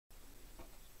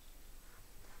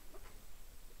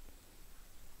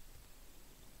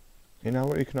In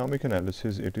our economic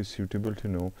analysis, it is suitable to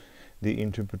know the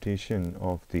interpretation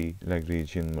of the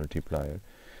Lagrangian multiplier.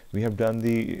 We have done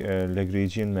the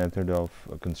Lagrangian method of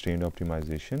constraint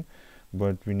optimization,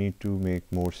 but we need to make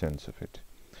more sense of it.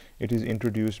 It is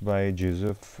introduced by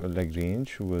Joseph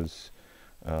Lagrange, who was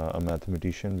a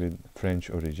mathematician with French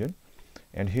origin.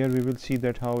 And here we will see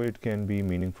that how it can be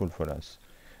meaningful for us,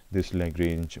 this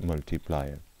Lagrange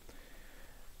multiplier.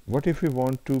 What if we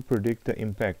want to predict the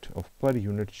impact of per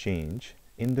unit change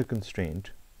in the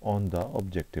constraint on the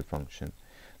objective function?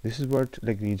 This is what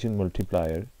Lagrangian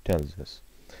multiplier tells us,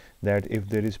 that if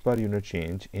there is per unit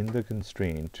change in the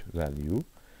constraint value,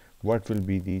 what will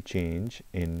be the change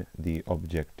in the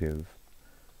objective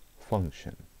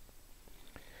function?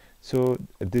 So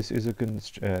this is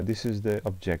the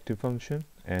objective function,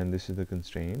 and this is the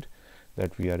constraint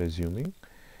that we are assuming.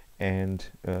 And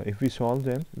if we solve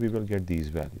them, we will get these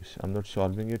values. I'm not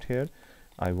solving it here.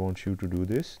 I want you to do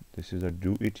this. This is a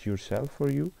do it yourself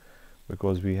for you,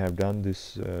 because we have done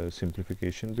this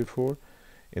simplification before.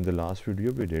 In the last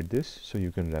video we did this, so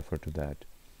you can refer to that.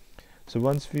 So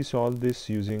once we solve this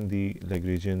using the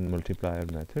Lagrangian multiplier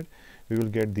method, we will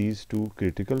get these two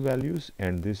critical values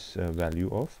and this value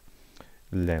of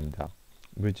lambda,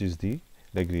 which is the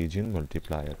Lagrangian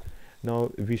multiplier.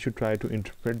 Now we should try to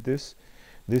interpret this.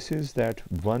 This is that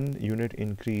 1 unit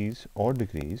increase or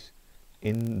decrease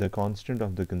in the constant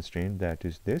of the constraint, that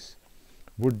is this,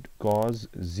 would cause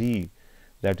z,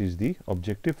 that is the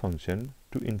objective function,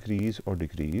 to increase or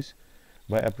decrease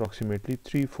by approximately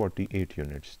 348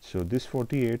 units. So this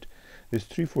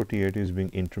 348 is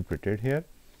being interpreted here.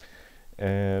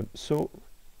 So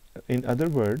in other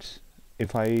words,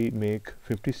 if I make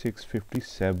 56,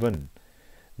 57,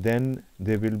 then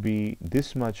there will be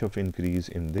this much of increase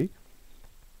in the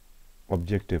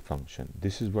objective function.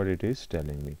 This is what it is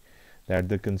telling me, that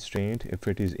the constraint, if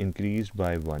it is increased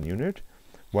by 1 unit,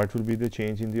 what will be the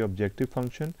change in the objective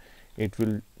function? It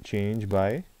will change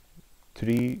by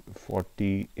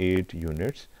 348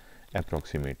 units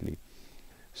approximately.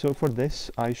 So for this,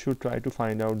 I should try to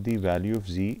find out the value of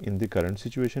z in the current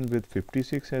situation with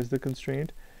 56 as the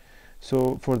constraint.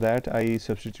 So for that, I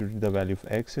substituted the value of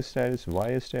x status,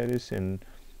 y status in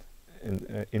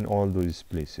all those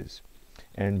places.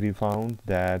 And we found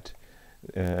that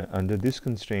under this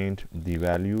constraint, the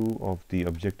value of the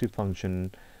objective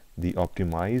function, the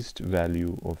optimized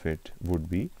value of it, would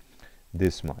be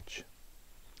this much.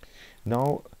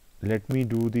 Now let me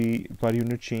do the per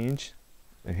unit change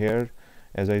here.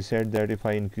 As I said, that if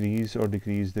I increase or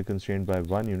decrease the constraint by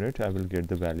 1 unit, I will get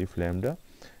the value of lambda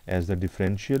as the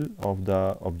differential of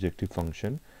the objective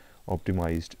function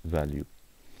optimized value.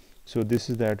 So this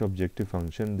is that objective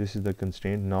function, this is the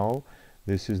constraint. Now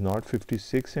this is not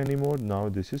 56 anymore, now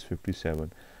this is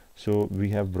 57. So we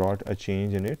have brought a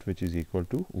change in it which is equal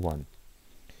to 1.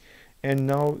 And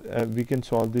now we can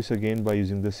solve this again by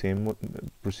using the same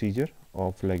procedure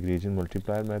of Lagrangian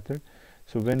multiplier method.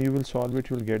 So when you will solve it,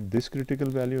 you will get this critical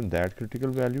value and that critical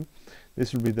value.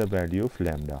 This will be the value of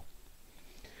lambda.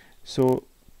 So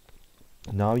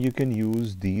now you can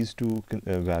use these two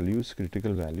values,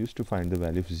 critical values, to find the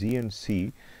value of z and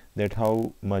see that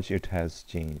how much it has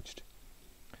changed.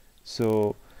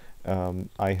 So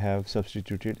I have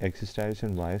substituted x status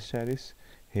and y status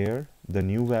here, the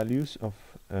new values of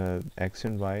x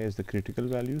and y as the critical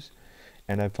values,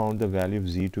 and I found the value of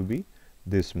z to be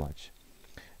this much.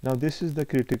 Now this is the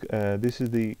this is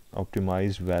the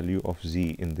optimized value of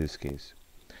z in this case.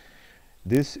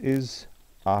 This is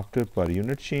after per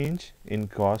unit change in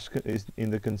cost in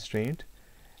the constraint,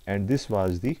 and this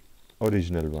was the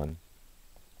original one.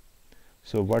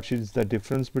 So what is the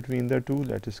difference between the two?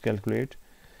 Let us calculate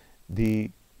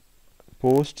the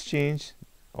post change,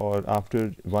 or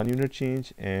after 1 unit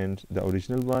change, and the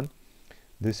original one.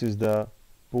 This is the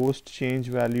post change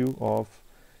value of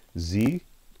z,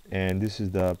 and this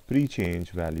is the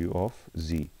pre-change value of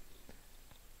z.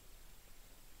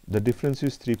 The difference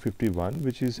is 351,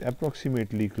 which is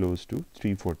approximately close to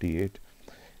 348,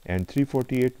 and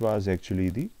 348 was actually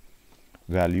the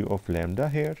value of lambda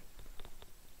here.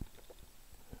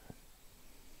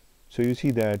 So you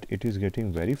see that it is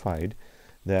getting verified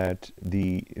that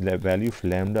the value of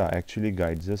lambda actually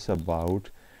guides us about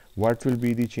what will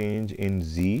be the change in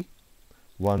z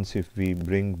once if we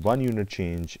bring 1 unit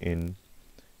change in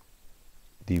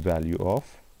the value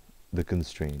of the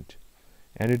constraint,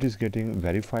 and it is getting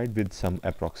verified with some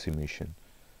approximation.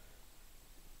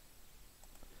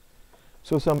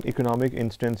 So some economic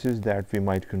instances that we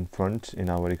might confront in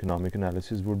our economic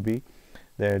analysis would be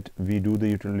that we do the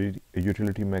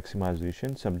utility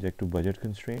maximization subject to budget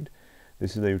constraint.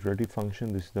 This is the utility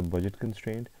function, this is the budget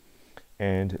constraint,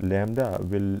 and lambda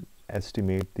will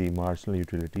estimate the marginal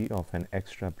utility of an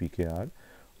extra PKR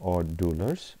or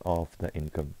dollars of the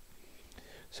income.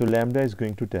 So lambda is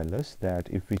going to tell us that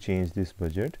if we change this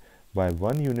budget by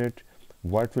 1 unit,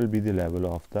 what will be the level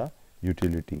of the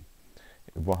utility,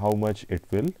 how much it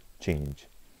will change.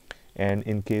 And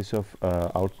in case of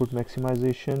output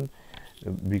maximization,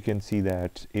 we can see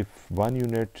that if 1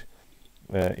 unit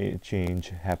change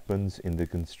happens in the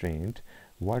constraint,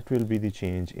 what will be the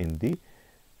change in the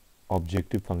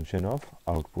objective function of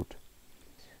output.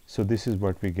 So this is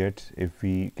what we get if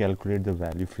we calculate the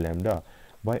value of lambda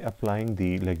by applying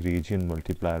the Lagrangian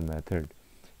multiplier method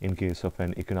in case of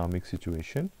an economic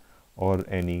situation or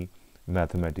any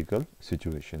mathematical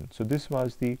situation. So this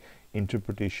was the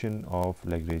interpretation of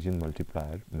Lagrangian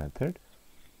multiplier method,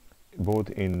 both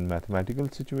in mathematical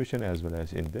situation as well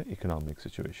as in the economic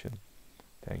situation.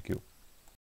 Thank you.